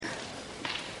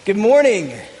Good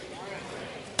morning.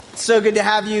 So good to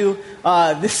have you.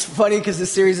 This is funny because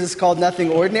this series is called Nothing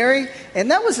Ordinary,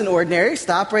 and that wasn't ordinary.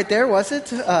 Stop right there, was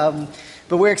it?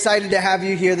 But we're excited to have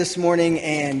you here this morning,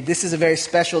 and this is a very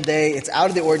special day. It's out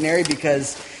of the ordinary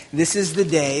because this is the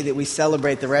day that we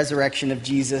celebrate the resurrection of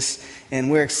Jesus,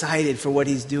 and we're excited for what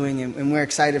he's doing, and we're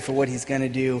excited for what he's going to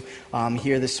do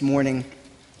here this morning.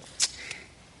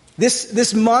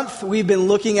 This month, we've been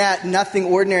looking at nothing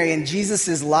ordinary in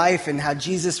Jesus' life and how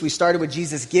we started with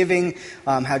Jesus giving,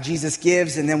 how Jesus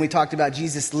gives, and then we talked about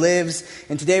Jesus lives.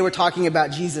 And today we're talking about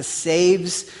Jesus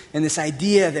saves, and this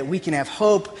idea that we can have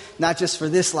hope, not just for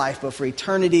this life, but for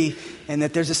eternity, and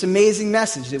that there's this amazing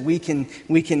message that we can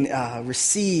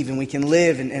receive, and we can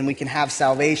live, and we can have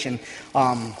salvation.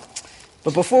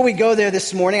 But before we go there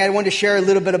this morning, I wanted to share a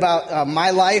little bit about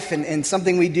my life and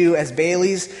something we do as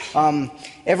Baileys.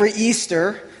 Every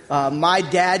Easter, my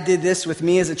dad did this with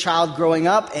me as a child growing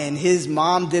up, and his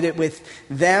mom did it with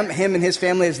him and his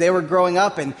family as they were growing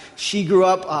up. And she grew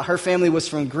up, her family was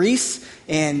from Greece,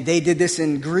 and they did this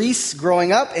in Greece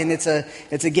growing up. And it's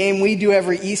a game we do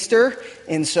every Easter.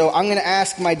 And so I'm going to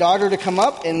ask my daughter to come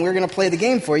up, and we're going to play the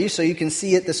game for you so you can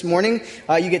see it this morning.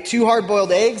 You get 2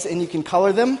 hard-boiled eggs, and you can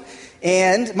color them.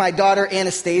 And my daughter,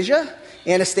 Anastasia.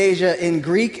 Anastasia in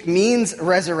Greek means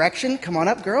resurrection. Come on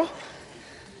up, girl.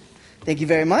 Thank you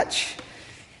very much.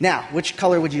 Now, which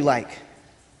color would you like?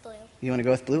 Blue. You want to go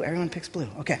with blue? Everyone picks blue.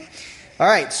 Okay. All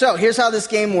right, so here's how this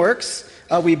game works.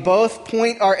 We both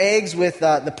point our eggs with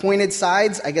the pointed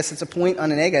sides. I guess it's a point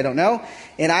on an egg, I don't know.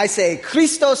 And I say,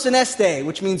 Christos aneste,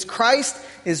 which means Christ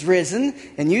is risen.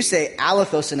 And you say,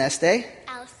 Alethos aneste.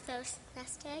 Alethos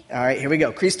aneste. All right, here we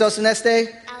go. Christos aneste.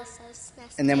 Alethos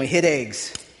aneste. And then we hit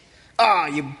eggs. Ah,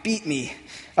 you beat me.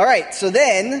 All right, so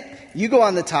then you go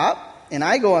on the top. And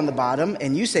I go on the bottom,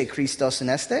 and you say Christos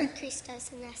aneste.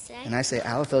 Christos aneste. And I say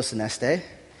Alethos aneste.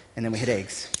 And then we hit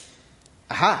eggs.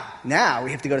 Aha, now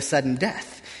we have to go to sudden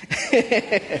death.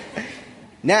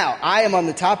 Now, I am on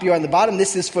the top, you're on the bottom.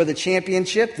 This is for the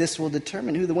championship. This will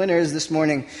determine who the winner is this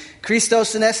morning.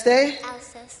 Christos aneste.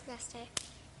 Alethos aneste.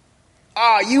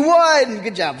 Ah, you won!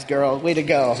 Good job, girl. Way to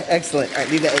go. Excellent. All right,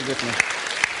 leave that egg with me.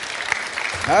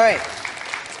 All right.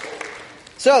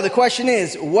 So the question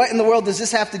is, what in the world does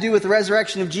this have to do with the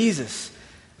resurrection of Jesus?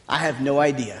 I have no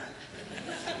idea.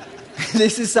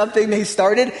 This is something they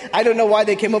started. I don't know why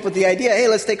they came up with the idea. Hey,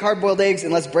 let's take hard-boiled eggs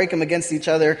and let's break them against each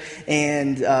other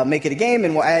and make it a game.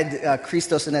 And we'll add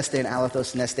Christos aneste and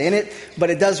Alethos aneste in it. But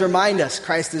it does remind us,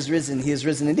 Christ is risen. He is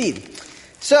risen indeed.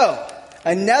 So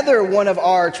another one of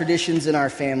our traditions in our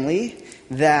family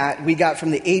that we got from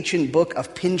the ancient book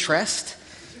of Pinterest.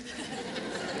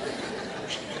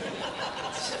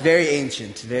 Very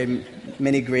ancient, very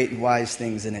many great and wise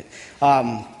things in it.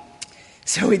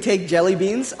 So we take jelly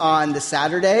beans on the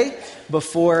Saturday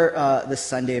before the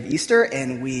Sunday of Easter,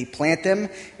 and we plant them.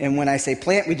 And when I say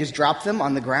plant, we just drop them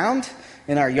on the ground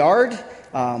in our yard.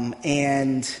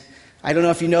 And I don't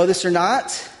know if you know this or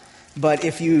not, but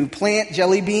if you plant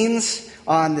jelly beans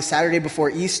on the Saturday before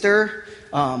Easter,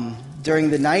 during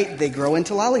the night, they grow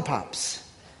into lollipops.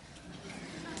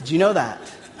 Did you know that?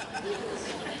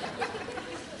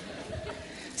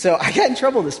 So I got in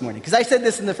trouble this morning because I said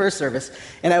this in the first service,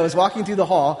 and I was walking through the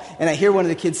hall, and I hear one of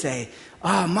the kids say,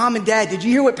 Mom and Dad, did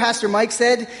you hear what Pastor Mike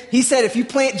said? He said if you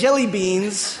plant jelly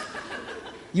beans,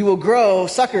 you will grow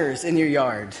suckers in your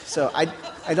yard. So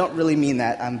I don't really mean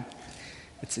that.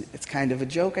 It's kind of a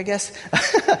joke, I guess.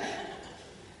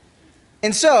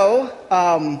 And so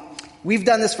we've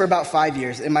done this for about 5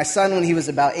 years, and my son, when he was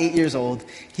about 8 years old,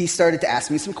 he started to ask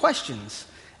me some questions.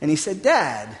 And he said,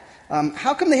 Dad,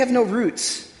 how come they have no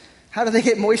roots? How do they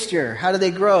get moisture? How do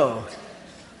they grow?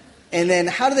 And then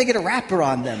how do they get a wrapper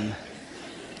on them?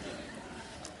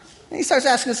 And he starts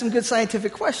asking some good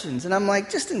scientific questions. And I'm like,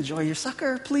 just enjoy your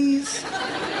sucker, please.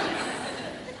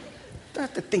 Don't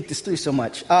have to think this through so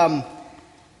much. But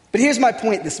here's my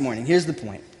point this morning. Here's the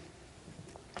point.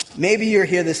 Maybe you're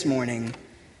here this morning,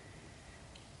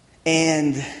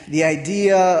 and the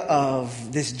idea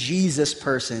of this Jesus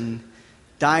person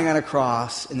dying on a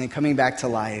cross and then coming back to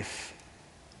life,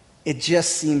 it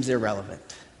just seems irrelevant.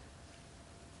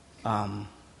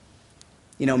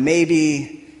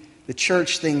 Maybe the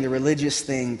church thing, the religious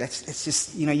thing, it's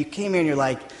just, you came here and you're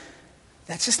like,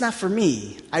 that's just not for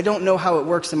me. I don't know how it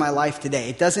works in my life today.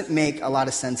 It doesn't make a lot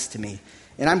of sense to me.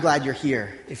 And I'm glad you're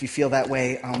here if you feel that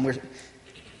way.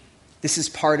 This is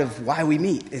part of why we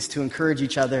meet, is to encourage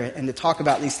each other and to talk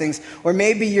about these things. Or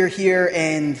maybe you're here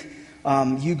and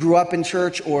you grew up in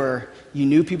church, or you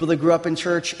knew people that grew up in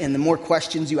church, and the more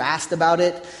questions you asked about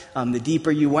it, the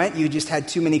deeper you went. You just had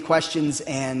too many questions,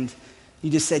 and you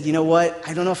just said, you know what?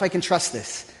 I don't know if I can trust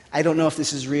this. I don't know if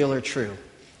this is real or true.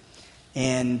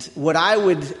 And what I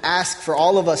would ask for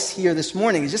all of us here this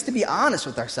morning is just to be honest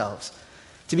with ourselves,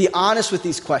 to be honest with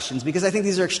these questions, because I think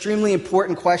these are extremely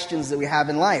important questions that we have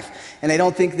in life. And I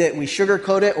don't think that we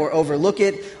sugarcoat it or overlook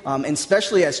it, and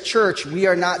especially as church, we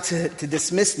are not to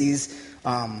dismiss these.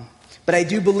 But I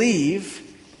do believe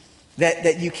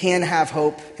that you can have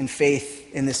hope and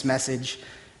faith in this message,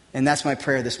 and that's my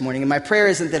prayer this morning. And my prayer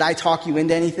isn't that I talk you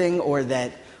into anything or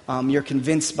that you're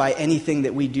convinced by anything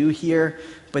that we do here,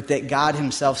 but that God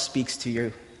himself speaks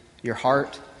to your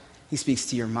heart, he speaks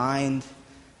to your mind,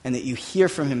 and that you hear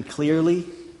from him clearly,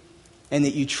 and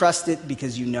that you trust it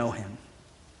because you know him.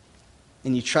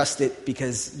 And you trust it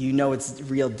because you know it's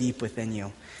real deep within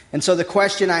you. And so the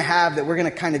question I have that we're going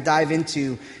to kind of dive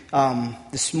into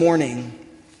this morning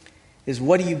is,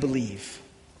 what do you believe?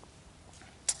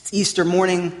 It's Easter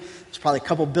morning. There's probably a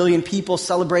couple billion people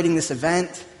celebrating this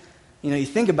event. You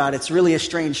think about it, it's really a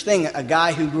strange thing. A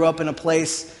guy who grew up in a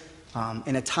place,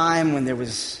 in a time when there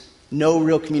was no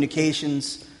real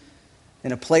communications,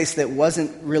 in a place that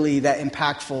wasn't really that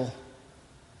impactful,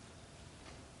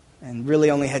 and really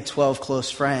only had 12 close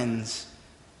friends.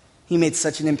 He made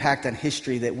such an impact on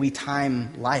history that we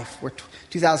time life. We're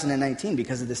 2019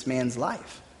 because of this man's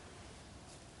life.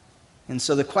 And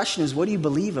so the question is, what do you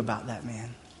believe about that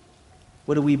man?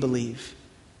 What do we believe?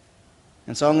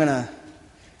 And so I'm going to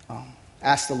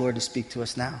ask the Lord to speak to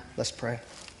us now. Let's pray.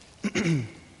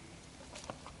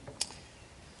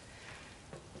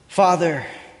 Father,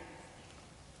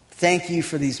 thank you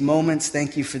for these moments.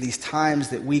 Thank you for these times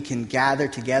that we can gather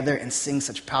together and sing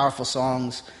such powerful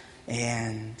songs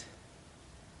and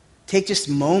take just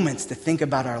moments to think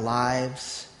about our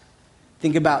lives,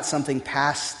 think about something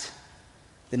past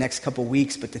the next couple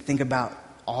weeks, but to think about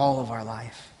all of our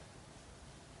life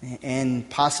and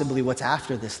possibly what's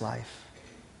after this life.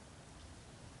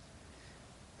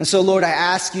 And so, Lord, I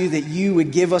ask you that you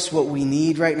would give us what we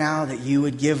need right now, that you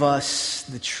would give us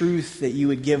the truth, that you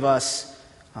would give us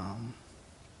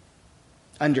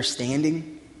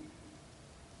understanding.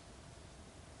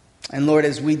 And Lord,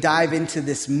 as we dive into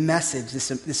this message,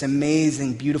 this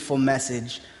amazing, beautiful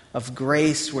message of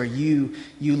grace where you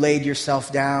laid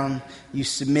yourself down, you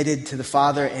submitted to the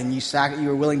Father, and you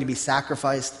were willing to be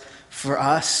sacrificed for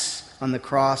us on the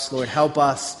cross, Lord, help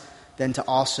us then to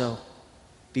also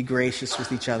be gracious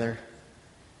with each other.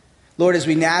 Lord, as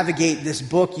we navigate this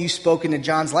book, you spoke into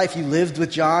John's life. You lived with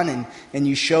John and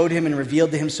you showed him and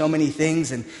revealed to him so many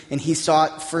things, and he saw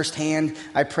it firsthand.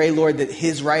 I pray, Lord, that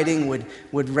his writing would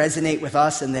resonate with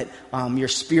us, and that your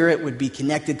spirit would be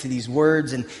connected to these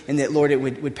words, and that, Lord, it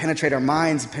would penetrate our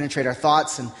minds, penetrate our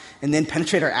thoughts, and then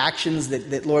penetrate our actions,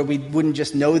 that, Lord, we wouldn't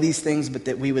just know these things, but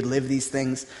that we would live these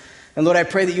things. And Lord, I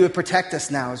pray that you would protect us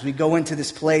now as we go into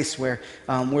this place where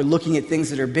we're looking at things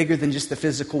that are bigger than just the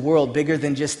physical world, bigger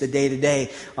than just the day-to-day,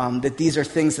 that these are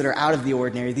things that are out of the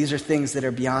ordinary. These are things that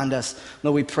are beyond us.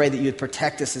 Lord, we pray that you would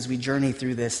protect us as we journey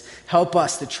through this. Help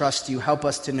us to trust you. Help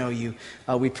us to know you.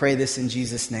 We pray this in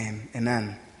Jesus' name.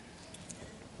 Amen.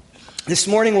 This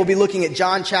morning we'll be looking at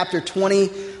John chapter 20.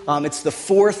 It's the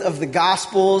fourth of the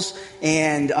Gospels,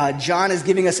 and John is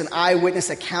giving us an eyewitness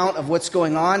account of what's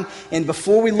going on. And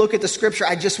before we look at the scripture,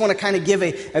 I just want to kind of give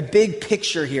a big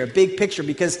picture here,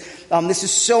 because this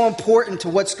is so important to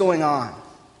what's going on.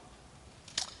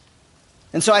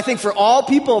 And so I think for all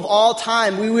people of all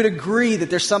time, we would agree that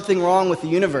there's something wrong with the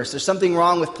universe. There's something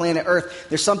wrong with planet Earth.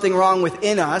 There's something wrong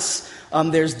within us.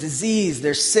 There's disease,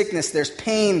 there's sickness, there's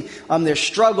pain, there's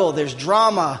struggle, there's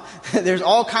drama. There's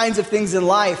all kinds of things in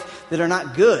life that are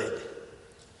not good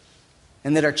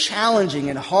and that are challenging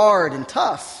and hard and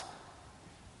tough.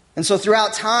 And so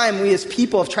throughout time, we as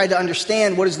people have tried to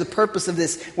understand, what is the purpose of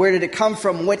this? Where did it come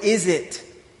from? What is it?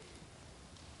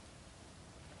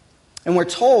 And we're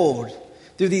told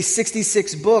through these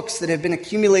 66 books that have been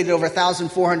accumulated over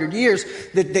 1,400 years,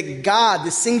 that God, the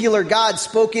singular God,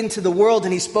 spoke into the world,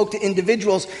 and he spoke to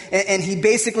individuals, and he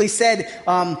basically said,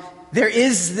 there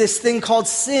is this thing called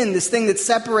sin, this thing that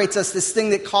separates us, this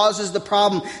thing that causes the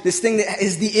problem, this thing that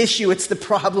is the issue, it's the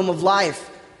problem of life.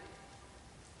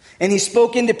 And he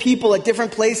spoke into people at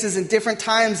different places and different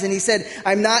times, and he said,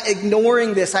 I'm not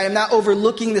ignoring this. I am not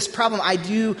overlooking this problem. I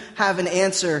do have an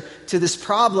answer to this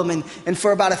problem. And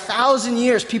for about 1,000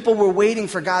 years, people were waiting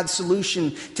for God's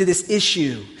solution to this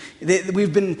issue.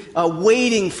 We've been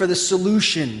waiting for the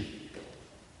solution.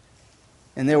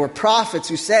 And there were prophets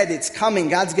who said, it's coming.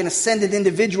 God's going to send an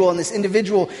individual, and this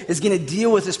individual is going to deal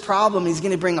with this problem. He's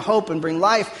going to bring hope and bring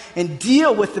life and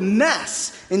deal with the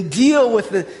mess and deal with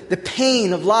the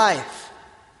pain of life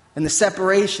and the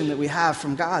separation that we have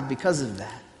from God because of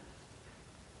that.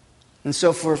 And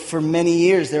so for many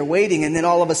years they're waiting, and then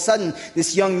all of a sudden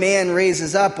this young man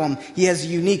raises up. He has a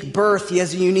unique birth. He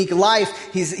has a unique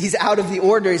life. He's out of the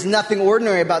ordinary. There's nothing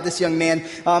ordinary about this young man.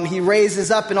 He raises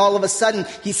up, and all of a sudden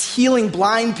he's healing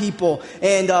blind people,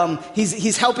 and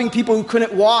he's helping people who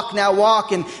couldn't walk now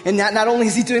walk. And not only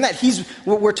is he doing that,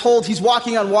 we're told he's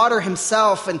walking on water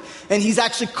himself, and he's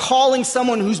actually calling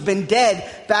someone who's been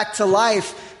dead back to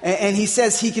life. And he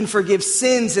says he can forgive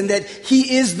sins, and that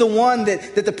he is the one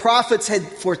that the prophets had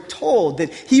foretold,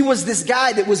 that he was this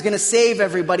guy that was going to save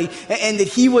everybody, and that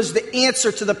he was the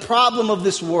answer to the problem of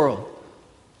this world.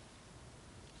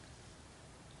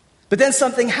 But then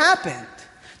something happened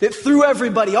that threw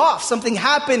everybody off. Something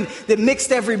happened that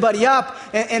mixed everybody up,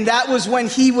 and that was when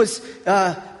he was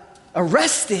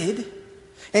arrested.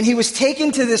 And he was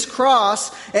taken to this cross,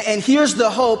 and here's the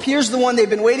hope, here's the one they've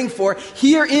been waiting for.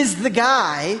 Here is the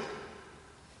guy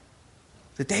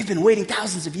that they've been waiting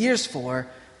thousands of years for,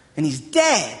 and he's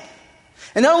dead.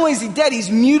 And not only is he dead, he's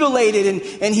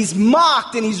mutilated, and he's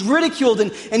mocked, and he's ridiculed,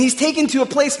 and he's taken to a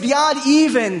place beyond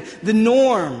even the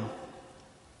norm.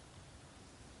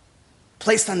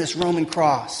 Placed on this Roman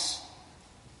cross.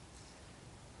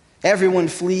 Everyone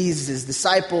flees, his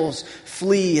disciples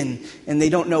flee, and they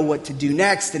don't know what to do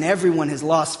next, and everyone has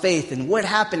lost faith. And what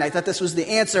happened? I thought this was the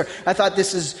answer. I thought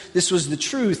this was the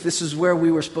truth. This is where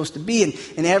we were supposed to be,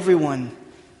 and everyone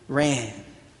ran.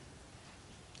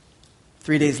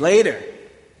 3 days later,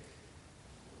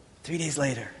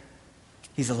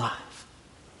 he's alive.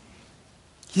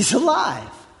 He's alive.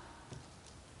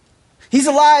 He's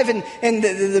alive, and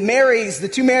the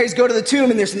two Marys go to the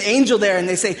tomb, and there's an angel there, and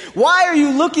they say, "Why are you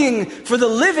looking for the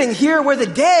living here where the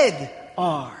dead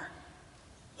are?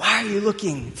 Why are you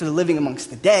looking for the living amongst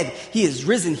the dead? He is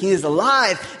risen, he is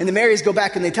alive." And the Marys go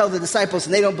back and they tell the disciples,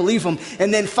 and they don't believe them.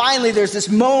 And then finally there's this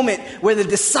moment where the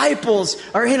disciples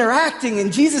are interacting,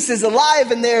 and Jesus is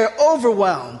alive, and they're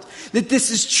overwhelmed that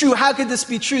this is true. How could this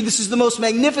be true? This is the most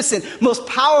magnificent, most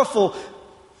powerful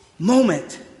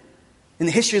moment in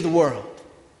the history of the world.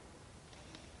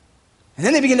 And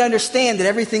then they begin to understand that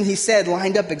everything he said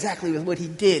lined up exactly with what he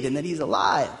did, and that he's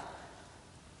alive.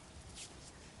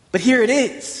 But here it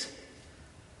is.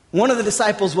 One of the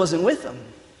disciples wasn't with him.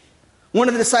 One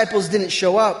of the disciples didn't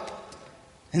show up.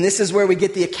 And this is where we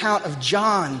get the account of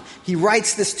John. He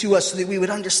writes this to us so that we would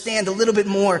understand a little bit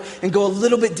more and go a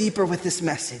little bit deeper with this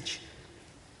message.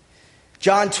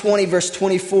 John 20, verse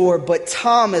 24, "But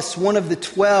Thomas, one of the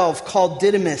 12, called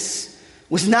Didymus,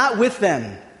 was not with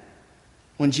them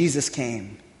when Jesus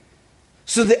came.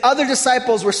 So the other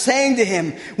disciples were saying to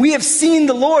him, 'We have seen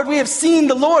the Lord, we have seen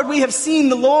the Lord, we have seen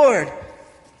the Lord.'"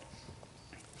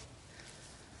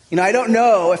 You know, I don't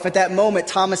know if at that moment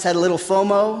Thomas had a little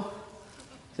FOMO.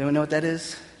 Does anyone know what that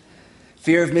is?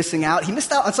 Fear of missing out. He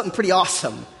missed out on something pretty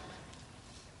awesome.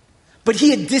 But he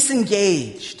had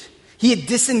disengaged. He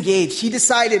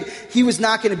decided he was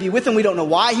not going to be with them. We don't know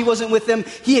why he wasn't with them.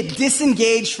 He had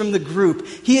disengaged from the group.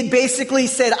 He had basically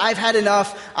said, "I've had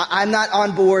enough. I'm not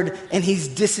on board." And he's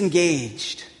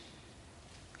disengaged.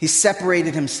 He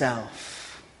separated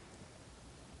himself.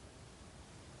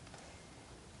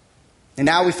 And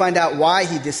now we find out why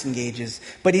he disengages.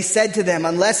 "But he said to them,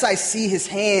 'Unless I see his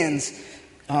hands,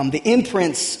 the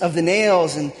imprints of the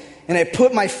nails, and I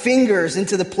put my fingers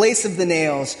into the place of the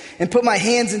nails, and put my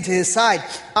hands into his side,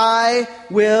 I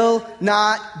will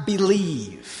not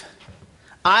believe.'"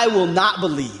 I will not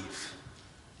believe.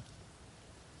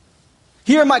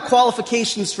 Here are my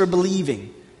qualifications for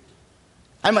believing.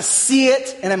 I must see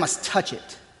it, and I must touch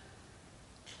it.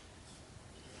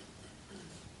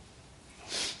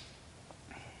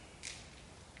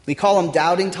 We call him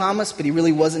Doubting Thomas, but he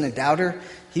really wasn't a doubter.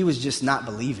 He was just not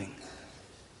believing.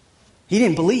 He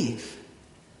didn't believe.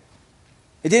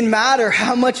 It didn't matter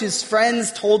how much his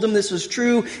friends told him this was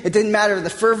true. It didn't matter the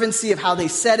fervency of how they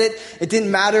said it. It didn't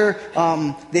matter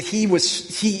that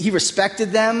he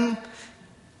respected them.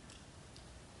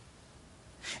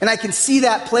 And I can see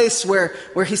that place where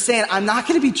he's saying, "I'm not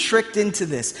going to be tricked into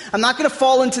this. I'm not going to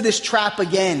fall into this trap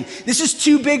again. This is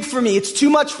too big for me. It's too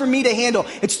much for me to handle.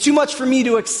 It's too much for me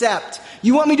to accept.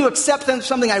 You want me to accept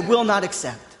something I will not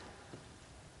accept."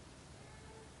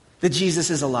 That Jesus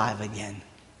is alive again.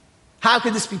 How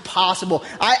could this be possible?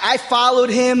 I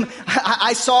followed him.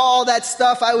 I saw all that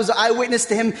stuff. I was an eyewitness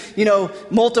to him,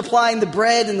 multiplying the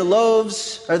bread and the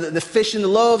loaves, or the fish and the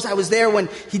loaves. I was there when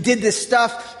he did this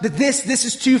stuff. That this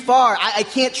is too far. I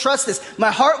can't trust this.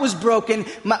 My heart was broken.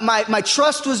 My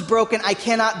trust was broken. I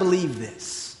cannot believe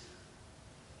this.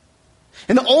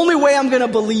 And the only way I'm going to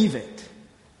believe it,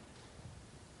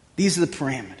 these are the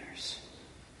parameters.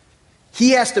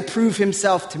 He has to prove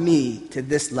himself to me to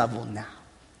this level now.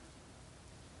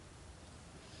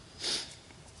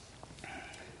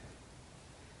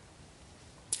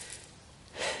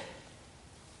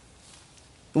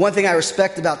 one thing I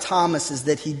respect about Thomas is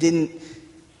that he didn't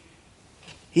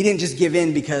just give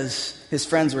in because his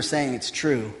friends were saying it's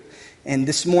true. And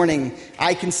this morning,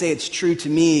 I can say it's true to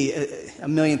me a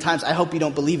million times. I hope you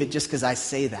don't believe it just because I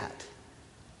say that.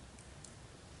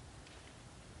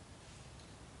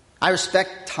 I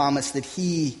respect Thomas that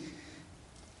he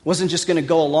wasn't just going to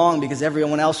go along because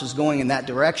everyone else was going in that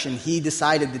direction. He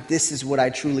decided that this is what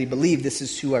I truly believe. This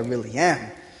is who I really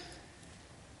am.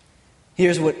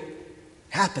 Here's what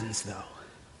happens, though.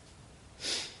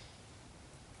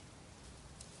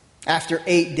 After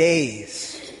 8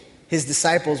 days, his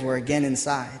disciples were again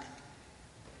inside.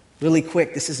 Really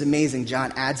quick, this is amazing.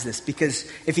 John adds this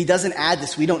because if he doesn't add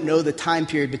this, we don't know the time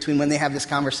period between when they have this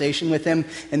conversation with him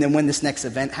and then when this next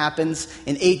event happens.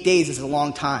 And 8 days is a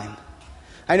long time.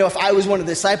 I know if I was one of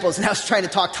the disciples and I was trying to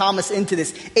talk Thomas into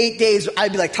this, 8 days,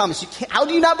 I'd be like, Thomas, how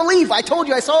do you not believe? I told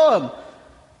you I saw him.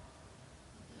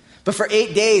 But for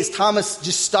 8 days, Thomas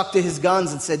just stuck to his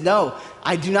guns and said, no,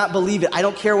 I do not believe it. I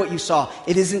don't care what you saw.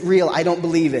 It isn't real. I don't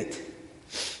believe it.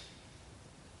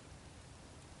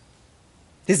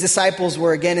 His disciples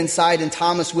were again inside and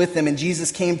Thomas with them, and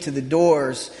Jesus came to the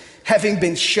doors, having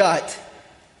been shut.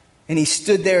 And he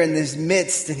stood there in his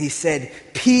midst and he said,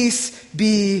 peace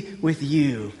be with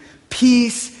you.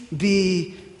 Peace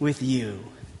be with you.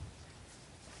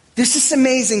 This is this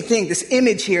amazing thing, this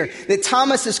image here, that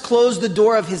Thomas has closed the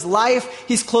door of his life.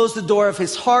 He's closed the door of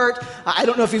his heart. I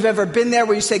don't know if you've ever been there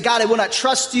where you say, God, I will not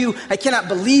trust you. I cannot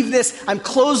believe this. I'm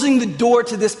closing the door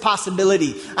to this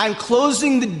possibility. I'm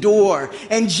closing the door.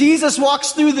 And Jesus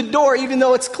walks through the door even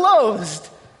though it's closed.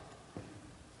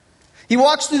 He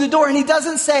walks through the door and he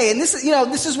doesn't say, and this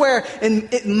is where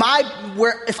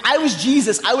if I was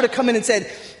Jesus, I would have come in and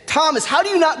said, Thomas, how do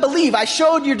you not believe? I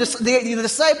showed your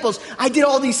disciples. I did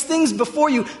all these things before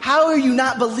you. How are you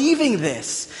not believing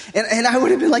this? And I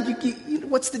would have been like,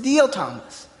 what's the deal,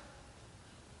 Thomas?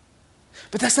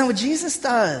 But that's not what Jesus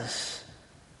does.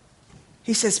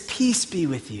 He says, peace be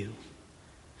with you.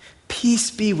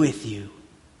 Peace be with you.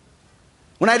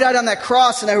 When I died on that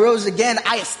cross and I rose again,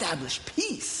 I established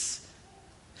peace.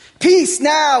 Peace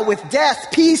now with death,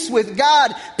 peace with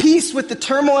God, peace with the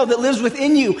turmoil that lives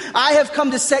within you. I have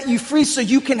come to set you free so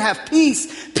you can have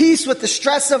peace. Peace with the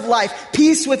stress of life,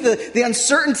 peace with the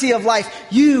uncertainty of life.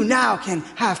 You now can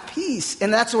have peace.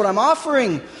 And that's what I'm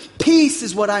offering. Peace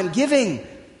is what I'm giving.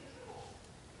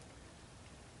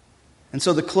 And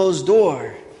so the closed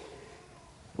door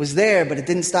was there, but it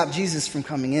didn't stop Jesus from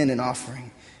coming in and offering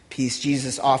peace.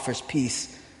 Jesus offers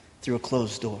peace through a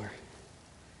closed door.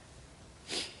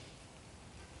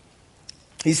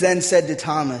 He then said to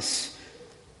Thomas,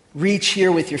 reach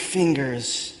here with your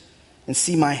fingers and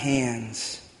see my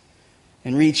hands.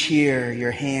 And reach here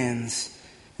your hands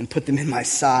and put them in my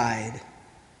side.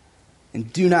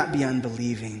 And do not be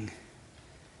unbelieving,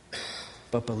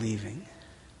 but believing.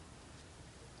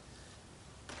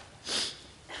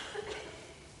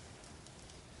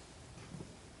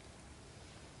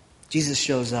 Jesus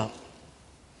shows up.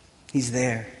 He's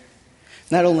there.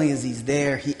 Not only is he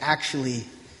there, he actually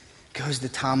goes to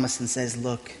Thomas and says,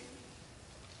 look,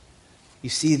 you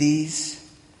see these?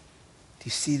 Do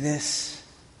you see this?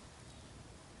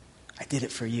 I did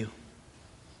it for you.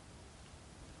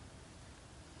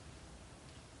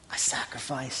 I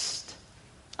sacrificed.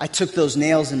 I took those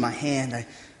nails in my hand.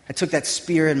 I took that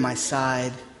spear in my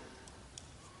side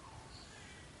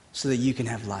so that you can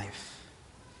have life.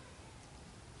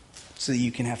 So that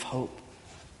you can have hope.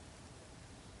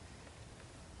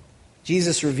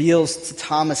 Jesus reveals to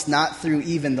Thomas not through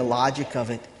even the logic of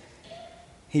it.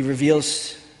 He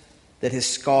reveals that his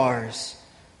scars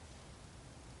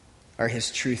are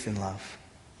his truth and love.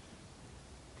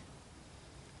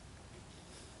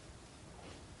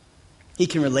 He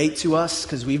can relate to us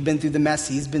because we've been through the mess.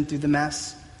 He's been through the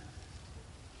mess.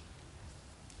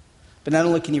 But not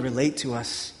only can he relate to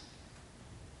us,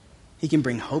 he can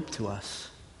bring hope to us.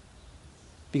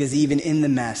 Because even in the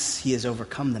mess, he has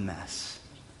overcome the mess.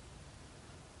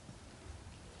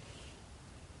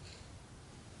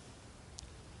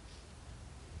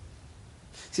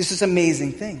 See, this is an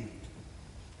amazing thing.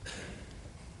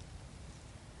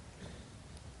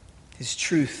 His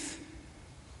truth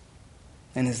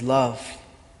and his love.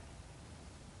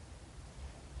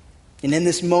 And in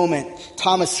this moment,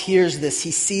 Thomas hears this,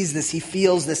 he sees this, he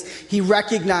feels this, he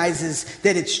recognizes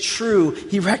that it's true.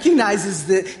 He recognizes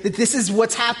that this is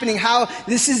what's happening, how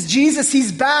this is Jesus,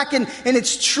 he's back and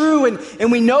it's true.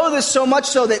 And we know this so much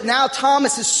so that now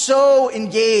Thomas is so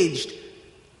engaged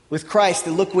with Christ.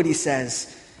 And look what he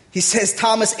says. He says,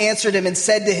 Thomas answered him and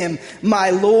said to him,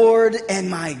 my Lord and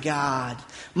my God.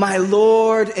 My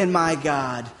Lord and my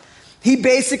God. He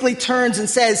basically turns and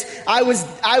says, I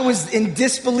was in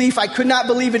disbelief. I could not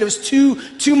believe it. It was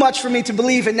too much for me to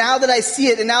believe. And now that I see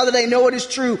it and now that I know it is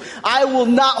true, I will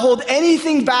not hold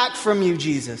anything back from you,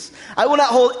 Jesus. I will not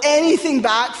hold anything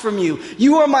back from you.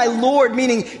 You are my Lord,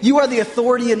 meaning you are the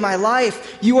authority in my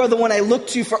life. You are the one I look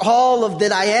to for all of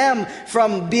that I am,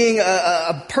 from being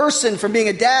a person, from being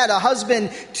a dad, a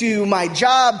husband, to my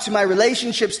job, to my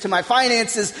relationships, to my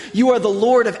finances. You are the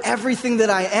Lord of everything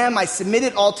that I am. I submit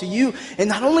it all to you. And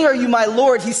not only are you my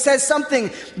Lord, he says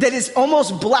something that is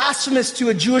almost blasphemous to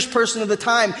a Jewish person of the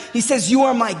time. He says, you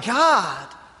are my God.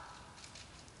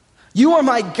 You are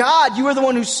my God. You are the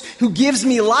one who gives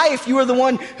me life. You are the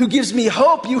one who gives me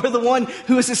hope. You are the one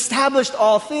who has established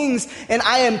all things. And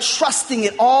I am trusting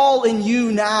it all in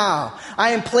you now.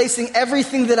 I am placing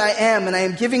everything that I am and I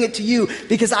am giving it to you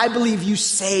because I believe you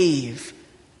save.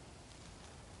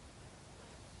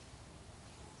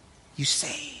 You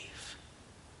save.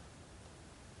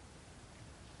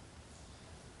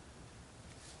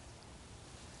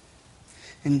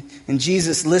 And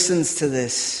Jesus listens to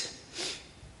this.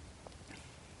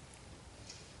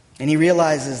 And he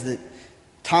realizes that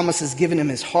Thomas has given him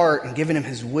his heart and given him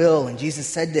his will. And Jesus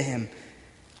said to him,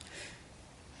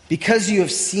 because you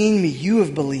have seen me, you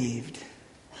have believed.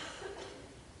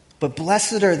 But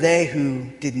blessed are they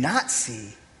who did not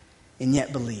see and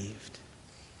yet believed.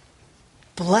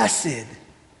 Blessed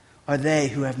are they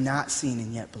who have not seen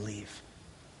and yet believe.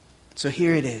 So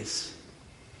here it is.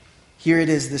 Here it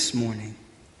is this morning.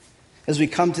 As we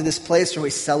come to this place where we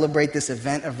celebrate this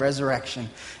event of resurrection,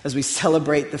 as we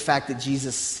celebrate the fact that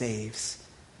Jesus saves,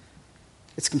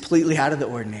 it's completely out of the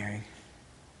ordinary.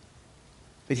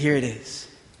 But here it is.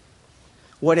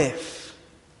 What if?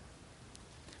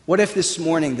 What if this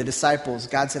morning the disciples,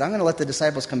 God said, I'm going to let the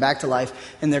disciples come back to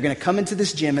life, and they're going to come into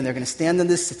this gym, and they're going to stand on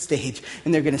this stage,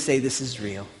 and they're going to say, this is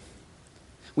real.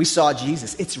 We saw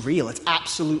Jesus. It's real. It's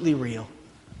absolutely real.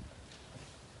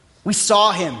 We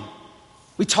saw him.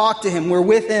 We talked to him. We're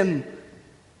with him.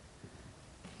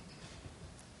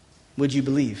 Would you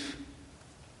believe?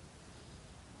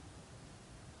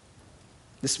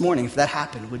 This morning, if that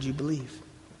happened, would you believe?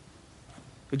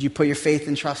 Would you put your faith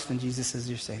and trust in Jesus as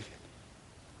your Savior?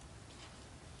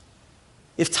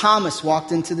 If Thomas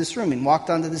walked into this room and walked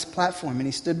onto this platform and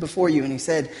he stood before you and he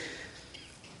said,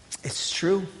 it's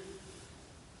true.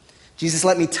 Jesus,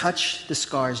 let me touch the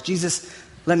scars. Jesus,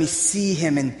 let me see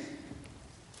him and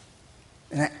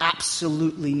I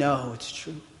absolutely know it's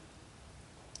true.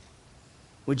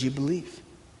 Would you believe?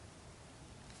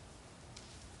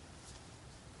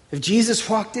 If Jesus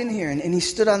walked in here and he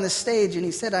stood on the stage and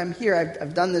he said, I'm here,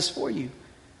 I've done this for you.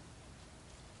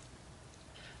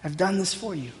 I've done this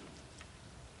for you.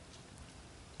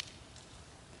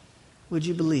 Would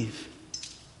you believe?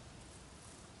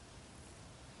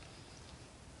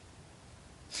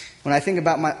 When I think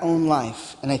about my own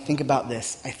life and I think about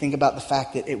this, I think about the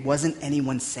fact that it wasn't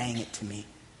anyone saying it to me.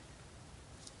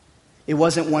 It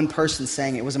wasn't one person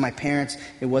saying it. It wasn't my parents.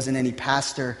 It wasn't any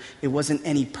pastor. It wasn't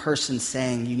any person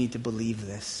saying, you need to believe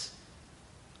this.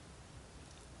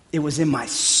 It was in my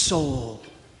soul.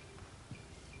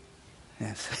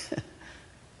 Yes.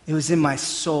 It was in my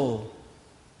soul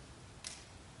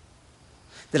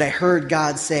that I heard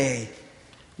God say,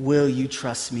 will you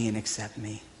trust me and accept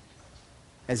me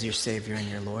as your Savior and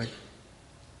your Lord?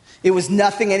 It was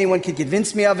nothing anyone could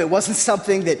convince me of. It wasn't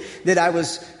something that I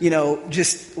was,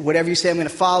 just whatever you say, I'm going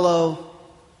to follow.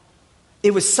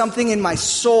 It was something in my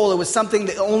soul. It was something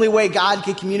the only way God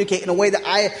could communicate in a way that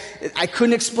I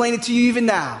couldn't explain it to you even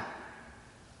now.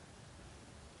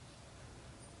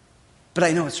 But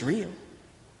I know it's real.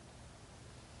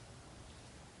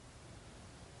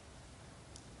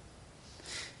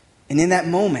 And in that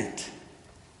moment,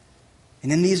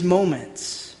 and in these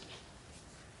moments,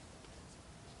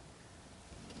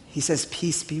 he says,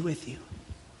 peace be with you.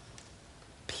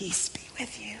 Peace be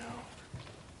with you.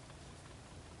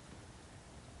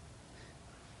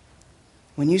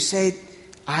 When you say,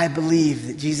 I believe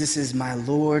that Jesus is my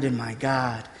Lord and my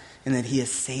God, and that he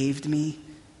has saved me,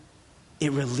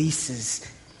 it releases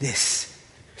this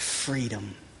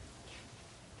freedom.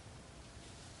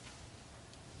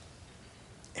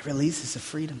 It releases a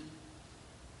freedom.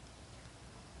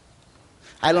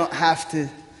 I don't have to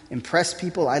impress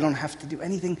people. I don't have to do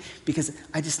anything because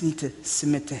I just need to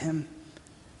submit to him.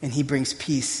 And he brings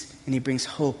peace, and he brings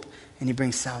hope, and he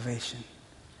brings salvation.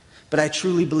 But I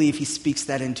truly believe he speaks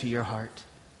that into your heart.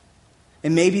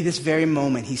 And maybe this very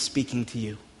moment he's speaking to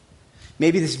you.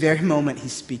 Maybe this very moment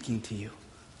he's speaking to you.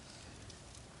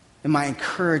 and my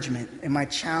encouragement and my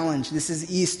challenge. This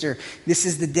is Easter. This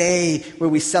is the day where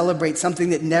we celebrate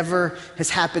something that never has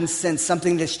happened since,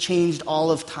 something that's changed all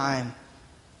of time.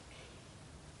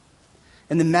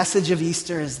 And the message of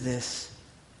Easter is this: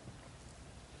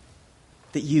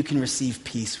 that you can receive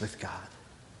peace with God.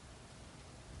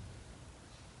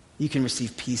 You can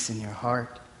receive peace in your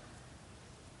heart,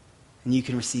 and you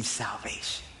can receive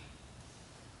salvation.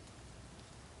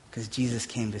 Because Jesus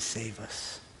came to save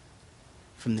us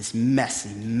from this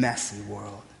messy, messy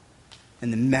world,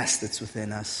 and the mess that's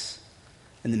within us,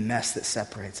 and the mess that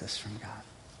separates us from God.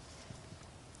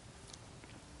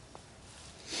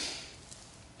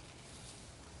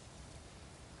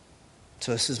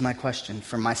 So this is my question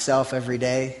for myself every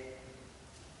day.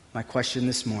 My question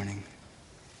this morning: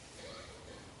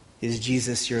 is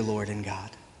Jesus your Lord and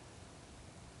God?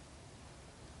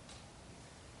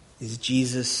 Is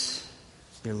Jesus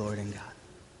your Lord and God?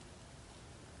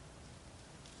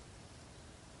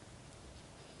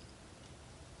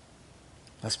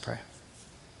 Let's pray.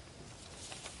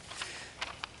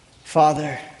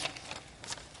 Father,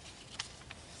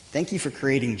 thank you for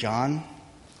creating John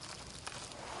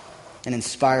and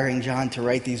inspiring John to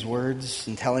write these words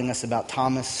and telling us about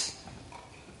Thomas.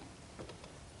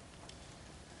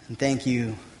 And thank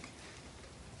you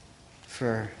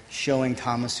for showing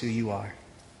Thomas who you are.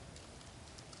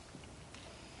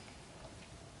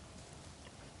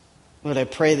 Lord, I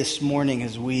pray this morning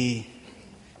as we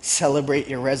celebrate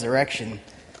your resurrection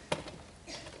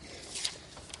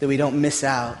that we don't miss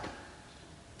out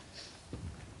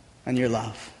on your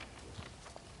love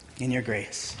and your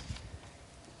grace.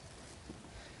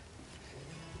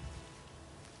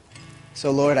 So,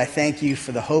 Lord, I thank you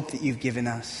for the hope that you've given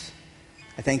us.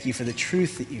 I thank you for the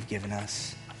truth that you've given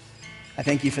us. I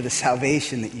thank you for the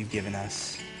salvation that you've given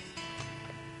us.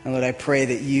 And Lord, I pray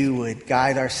that you would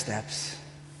guide our steps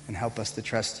and help us to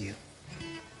trust you.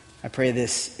 I pray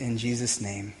this in Jesus'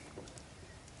 name.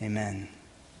 Amen.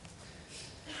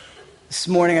 This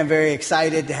morning I'm very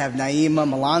excited to have Naima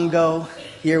Malongo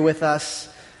here with us.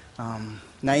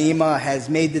 Naima has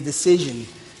made the decision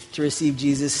to receive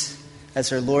Jesus as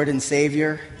her Lord and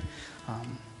Savior.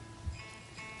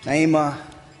 Naima,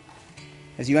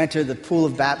 as you enter the pool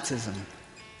of baptism,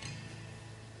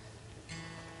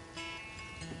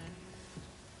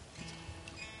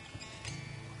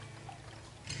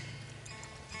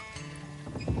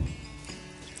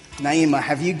 Naima,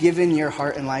 have you given your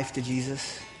heart and life to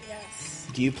Jesus? Yes.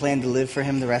 Do you plan to live for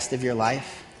him the rest of your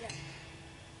life? Yes.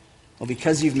 Well,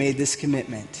 because you've made this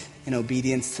commitment in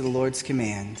obedience to the Lord's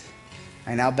command,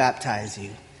 I now baptize you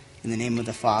in the name of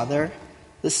the Father,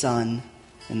 the Son,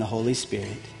 and the Holy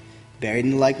Spirit, buried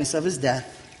in the likeness of his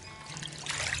death,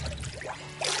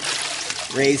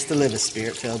 raised to live a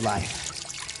Spirit-filled life.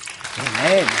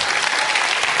 Amen.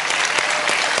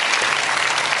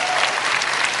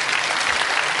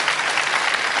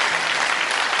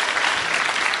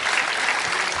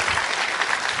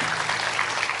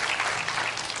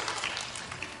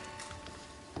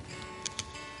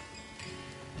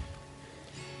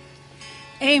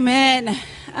 Amen.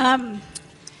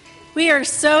 We are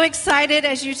so excited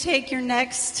as you take your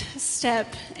next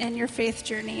step in your faith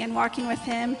journey and walking with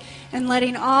him and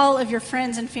letting all of your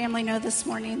friends and family know this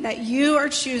morning that you are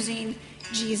choosing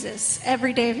Jesus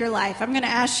every day of your life. I'm going to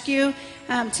ask you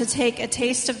to take a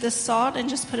taste of this salt and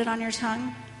just put it on your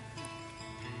tongue.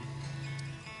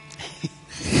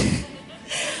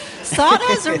 Salt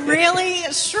has a really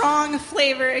strong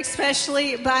flavor,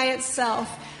 especially by itself.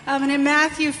 And in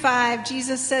Matthew 5,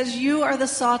 Jesus says, you are the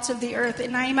salt of the earth.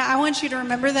 And Naima, I want you to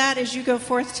remember that as you go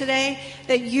forth today,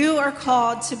 that you are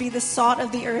called to be the salt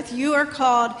of the earth. You are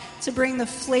called to bring the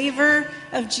flavor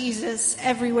of Jesus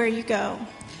everywhere you go.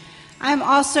 I'm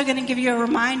also going to give you a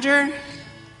reminder.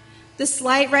 This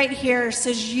light right here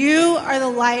says you are the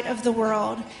light of the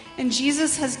world. And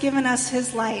Jesus has given us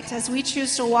his light. As we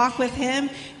choose to walk with him,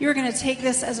 you're going to take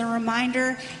this as a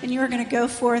reminder, and you're going to go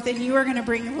forth, and you are going to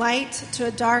bring light to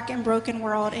a dark and broken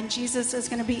world. And Jesus is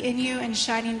going to be in you and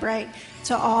shining bright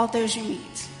to all those you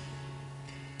meet.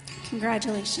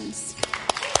 Congratulations.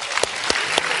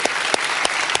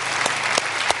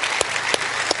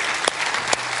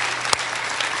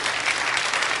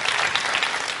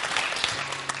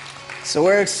 So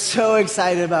we're so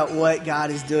excited about what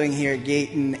God is doing here at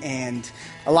Gayton, and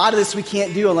a lot of this we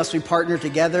can't do unless we partner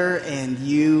together and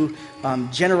you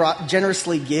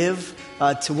generously give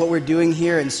to what we're doing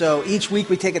here. And so each week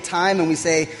we take a time and we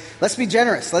say, let's be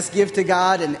generous, let's give to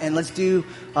God, and let's do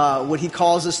what he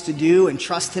calls us to do and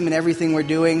trust him in everything we're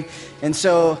doing. And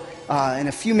so in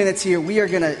a few minutes here,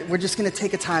 we're just gonna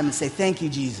take a time and say, thank you,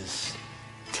 Jesus.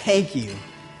 Thank you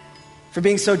for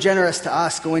being so generous to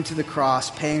us, going to the cross,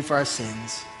 paying for our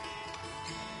sins.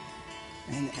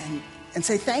 And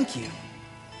say thank you.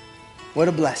 What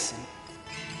a blessing.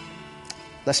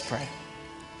 Let's pray.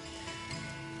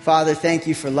 Father, thank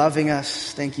you for loving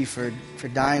us. Thank you for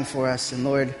dying for us. And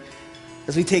Lord,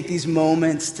 as we take these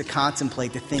moments to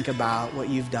contemplate, to think about what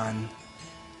you've done,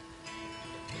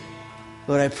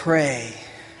 Lord, I pray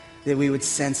that we would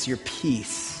sense your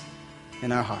peace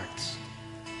in our hearts.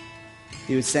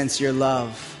 You would sense your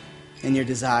love and your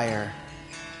desire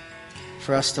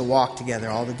for us to walk together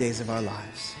all the days of our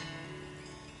lives.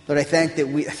 Lord, I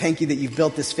thank you that you've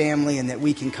built this family and that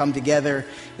we can come together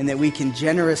and that we can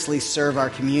generously serve our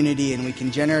community and we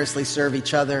can generously serve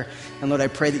each other. And Lord, I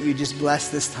pray that you just bless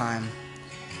this time.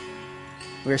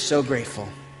 We're so grateful.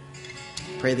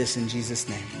 Pray this in Jesus'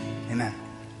 name. Amen.